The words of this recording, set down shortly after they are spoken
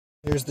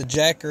Here's the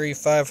Jackery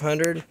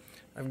 500.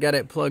 I've got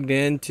it plugged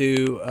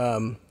into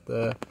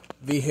the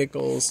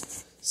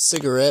vehicle's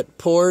cigarette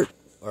port,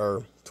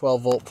 or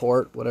 12-volt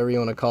port, whatever you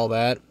want to call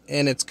that.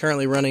 And it's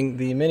currently running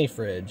the mini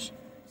fridge.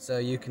 So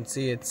you can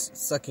see it's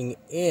sucking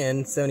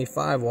in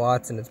 75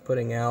 watts and it's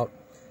putting out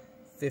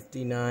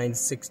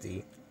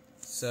 5960.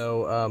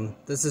 So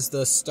this is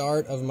the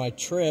start of my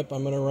trip.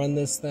 I'm going to run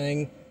this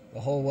thing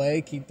the whole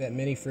way, keep that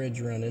mini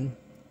fridge running.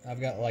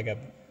 I've got like a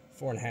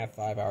 4.5,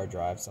 5-hour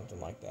drive, something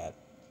like that.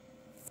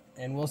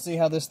 And we'll see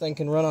how this thing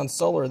can run on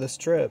solar this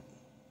trip.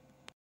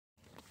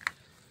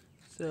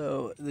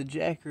 So the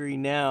Jackery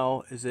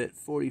now is at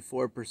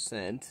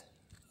 44%.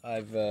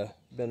 I've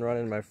been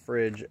running my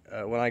fridge.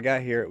 When I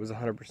got here it was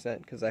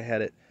 100% because I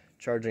had it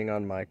charging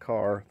on my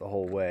car the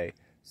whole way.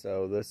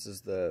 So this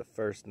is the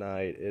first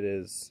night. It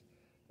is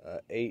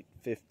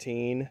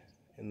 8:15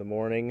 in the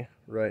morning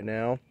right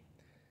now.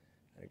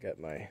 I got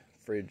my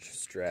fridge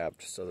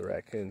strapped so the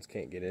raccoons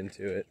can't get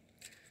into it.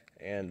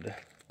 And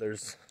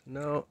there's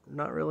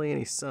not really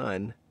any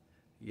sun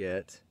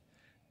yet,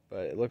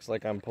 but it looks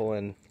like I'm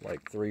pulling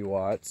like 3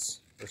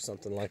 watts or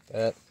something like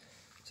that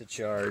to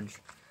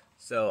charge.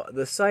 So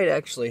the site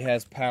actually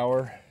has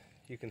power,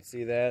 you can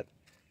see that,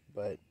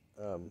 but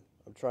I'm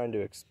trying to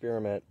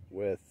experiment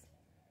with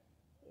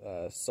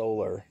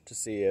solar to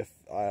see if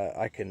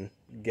I can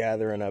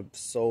gather enough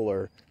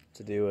solar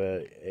to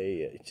do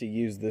to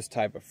use this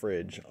type of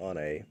fridge on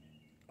a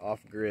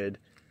off-grid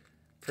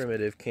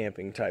primitive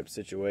camping type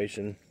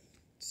situation.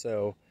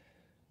 So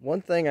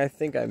one thing I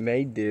think I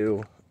may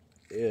do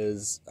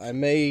is I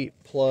may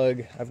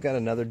plug, I've got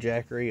another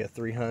Jackery, a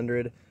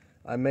 300.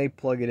 I may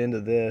plug it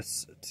into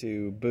this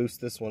to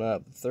boost this one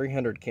up. The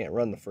 300 can't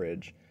run the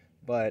fridge,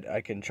 but I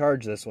can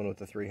charge this one with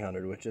the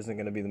 300, which isn't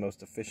going to be the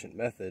most efficient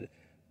method.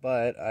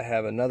 But I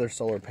have another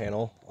solar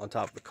panel on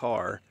top of the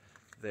car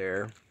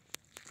there,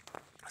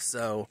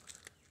 so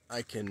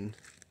I can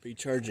be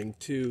charging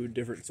 2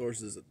 different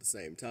sources at the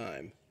same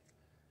time.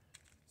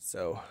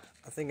 So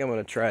I think I'm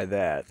going to try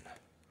that.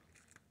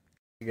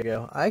 There you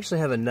go. I actually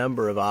have a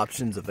number of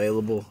options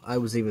available. I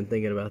was even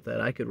thinking about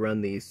that. I could run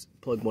these,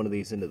 plug one of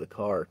these into the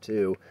car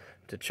too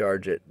to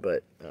charge it,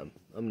 but I'm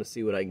going to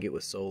see what I can get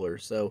with solar.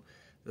 So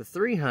the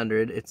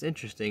 300, it's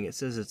interesting. It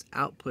says it's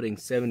outputting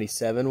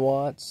 77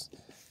 watts,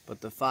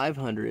 but the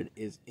 500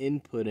 is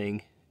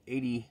inputting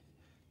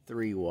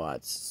 83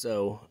 watts.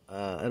 So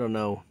I don't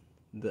know.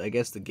 I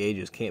guess the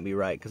gauges can't be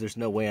right because there's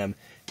no way I'm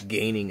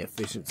gaining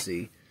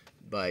efficiency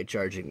by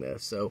charging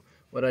this. So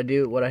what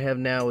I have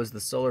now is the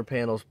solar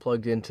panels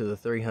plugged into the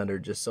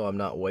 300 just so I'm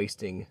not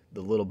wasting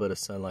the little bit of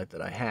sunlight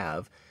that I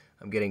have.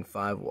 I'm getting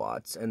 5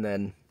 watts, and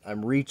then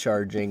I'm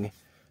recharging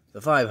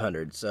the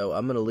 500. So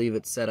I'm going to leave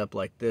it set up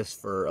like this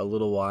for a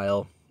little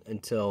while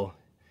until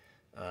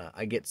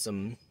I get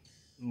some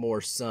more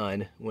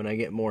sun. When I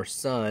get more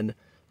sun,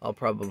 I'll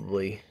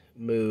probably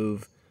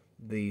move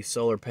the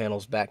solar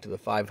panels back to the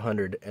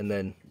 500 and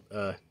then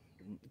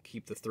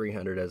keep the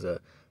 300 as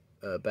a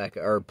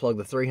or plug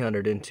the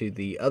 300 into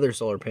the other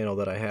solar panel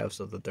that I have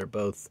so that they're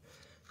both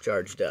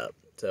charged up.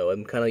 So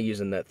I'm kind of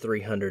using that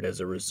 300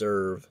 as a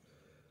reserve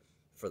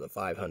for the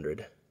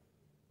 500.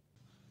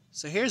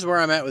 So here's where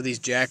I'm at with these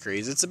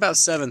Jackeries. It's about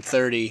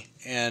 7:30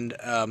 and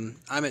I'm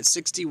at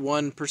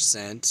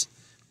 61%,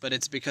 but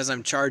it's because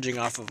I'm charging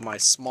off of my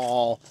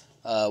small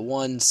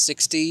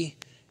 160,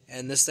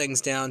 and this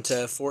thing's down to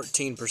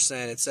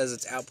 14%. It says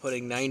it's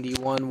outputting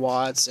 91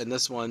 watts, and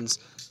this one's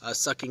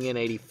sucking in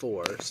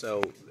 84.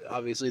 So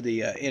obviously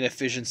the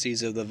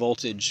inefficiencies of the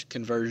voltage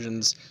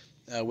conversions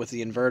with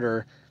the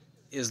inverter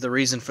is the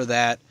reason for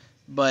that.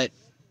 But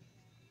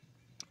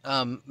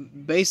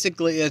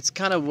basically it's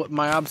kind of what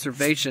my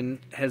observation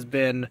has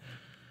been.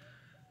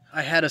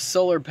 I had a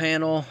solar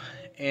panel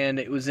and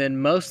it was in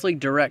mostly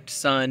direct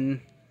sun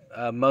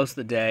most of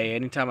the day.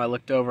 Anytime I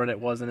looked over and it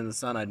wasn't in the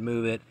sun, I'd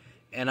move it.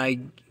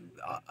 And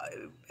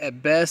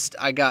at best,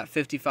 I got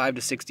 55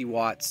 to 60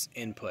 watts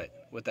input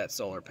with that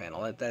solar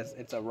panel.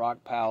 It's a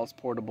Rock Pals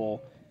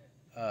portable,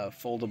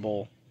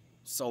 foldable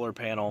solar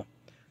panel,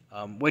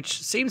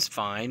 which seems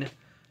fine.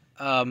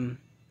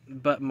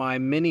 But my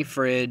mini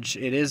fridge,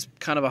 it is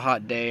kind of a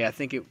hot day. I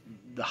think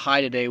the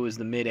high today was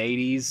the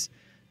mid-80s.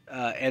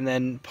 And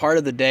then part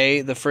of the day,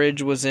 the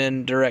fridge was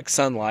in direct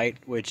sunlight,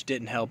 which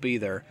didn't help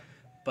either.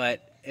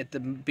 But at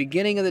the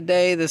beginning of the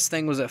day, this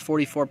thing was at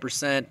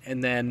 44%,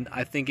 and then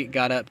I think it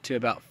got up to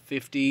about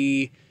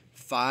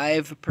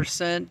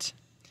 55%,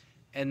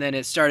 and then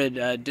it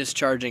started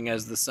discharging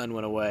as the sun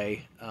went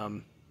away,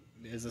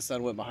 as the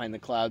sun went behind the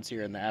clouds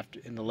here in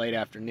the late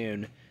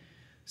afternoon.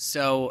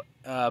 So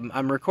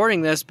I'm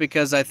recording this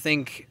because I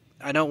think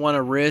I don't want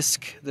to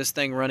risk this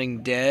thing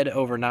running dead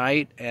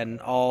overnight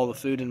and all the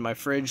food in my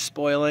fridge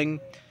spoiling.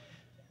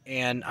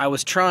 And I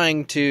was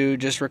trying to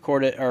just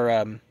record it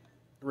or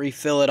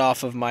refill it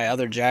off of my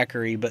other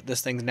Jackery, but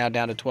this thing's now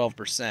down to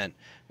 12%,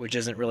 which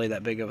isn't really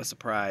that big of a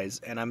surprise.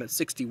 And I'm at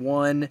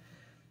 61.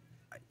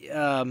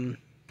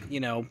 You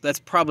know, that's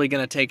probably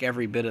going to take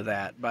every bit of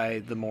that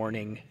by the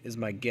morning, is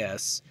my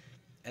guess,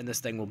 and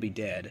this thing will be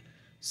dead.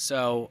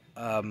 So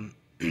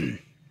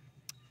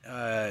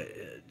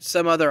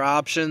some other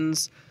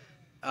options.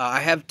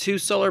 I have 2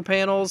 solar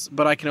panels,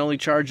 but I can only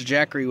charge a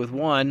Jackery with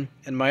 1,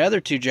 and my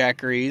other 2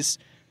 Jackeries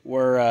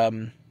were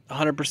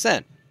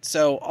 100%.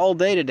 So all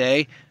day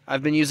today,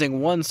 I've been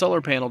using 1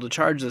 solar panel to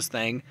charge this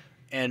thing,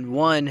 and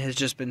 1 has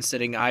just been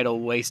sitting idle,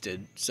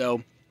 wasted.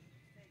 So,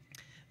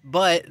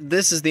 but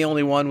this is the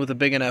only one with a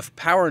big enough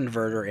power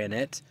inverter in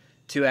it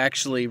to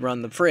actually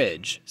run the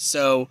fridge.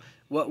 So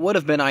what would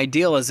have been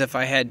ideal is if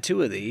I had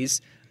 2 of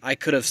these, I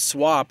could have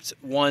swapped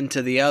one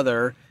to the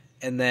other,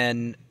 and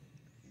then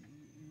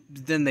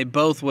they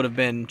both would have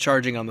been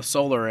charging on the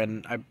solar,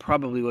 and I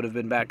probably would have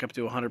been back up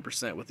to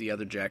 100% with the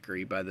other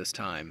Jackery by this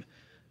time.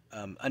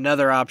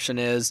 Another option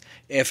is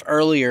if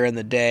earlier in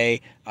the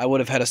day I would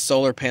have had a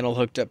solar panel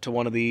hooked up to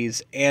one of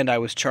these and I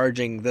was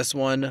charging this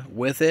one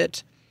with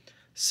it.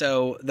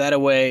 So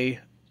that way,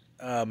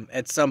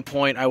 at some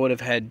point I would have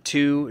had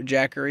 2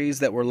 Jackeries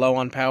that were low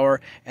on power,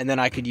 and then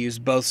I could use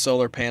both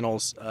solar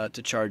panels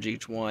to charge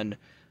each one.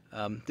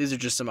 These are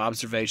just some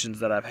observations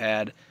that I've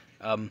had.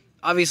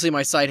 Obviously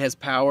my site has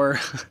power,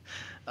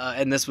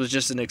 and this was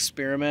just an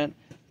experiment.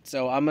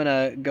 So I'm going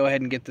to go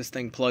ahead and get this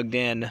thing plugged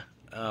in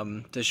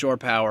to shore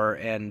power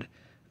and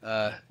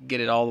get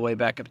it all the way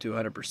back up to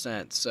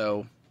 100%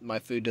 so my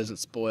food doesn't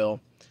spoil.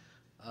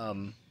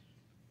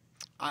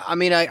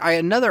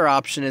 Another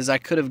option is I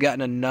could have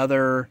gotten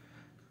another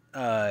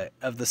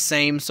of the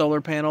same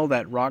solar panel,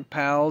 that Rock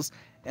Pals,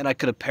 and I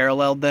could have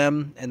paralleled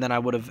them, and then I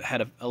would have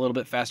had a little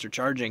bit faster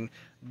charging.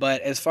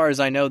 But as far as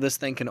I know, this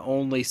thing can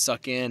only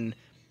suck in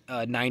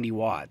 90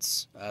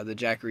 watts. The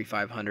Jackery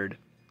 500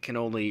 can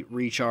only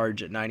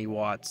recharge at 90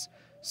 watts.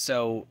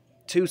 So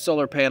 2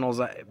 solar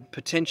panels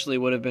potentially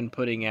would have been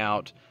putting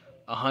out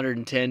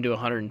 110 to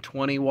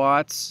 120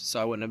 watts,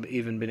 so I wouldn't have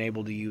even been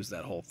able to use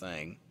that whole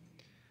thing.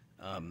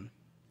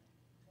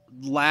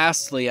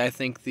 Lastly, I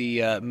think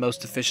the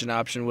most efficient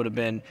option would have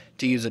been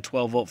to use a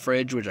 12-volt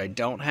fridge, which I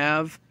don't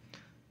have.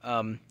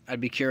 I'd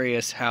be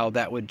curious how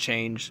that would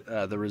change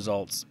the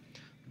results.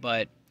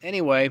 But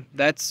anyway,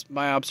 that's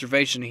my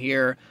observation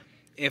here.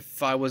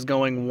 If I was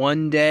going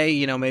one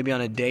day, maybe on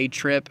a day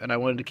trip, and I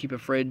wanted to keep a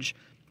fridge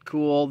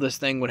cool, this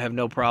thing would have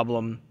no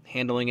problem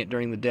handling it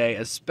during the day,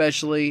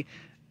 especially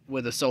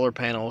with a solar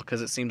panel,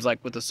 because it seems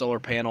like with the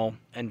solar panel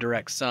and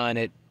direct sun,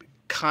 it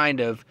kind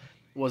of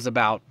was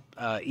about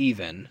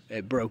even.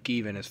 It broke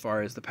even as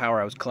far as the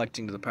power I was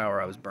collecting to the power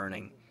I was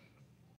burning.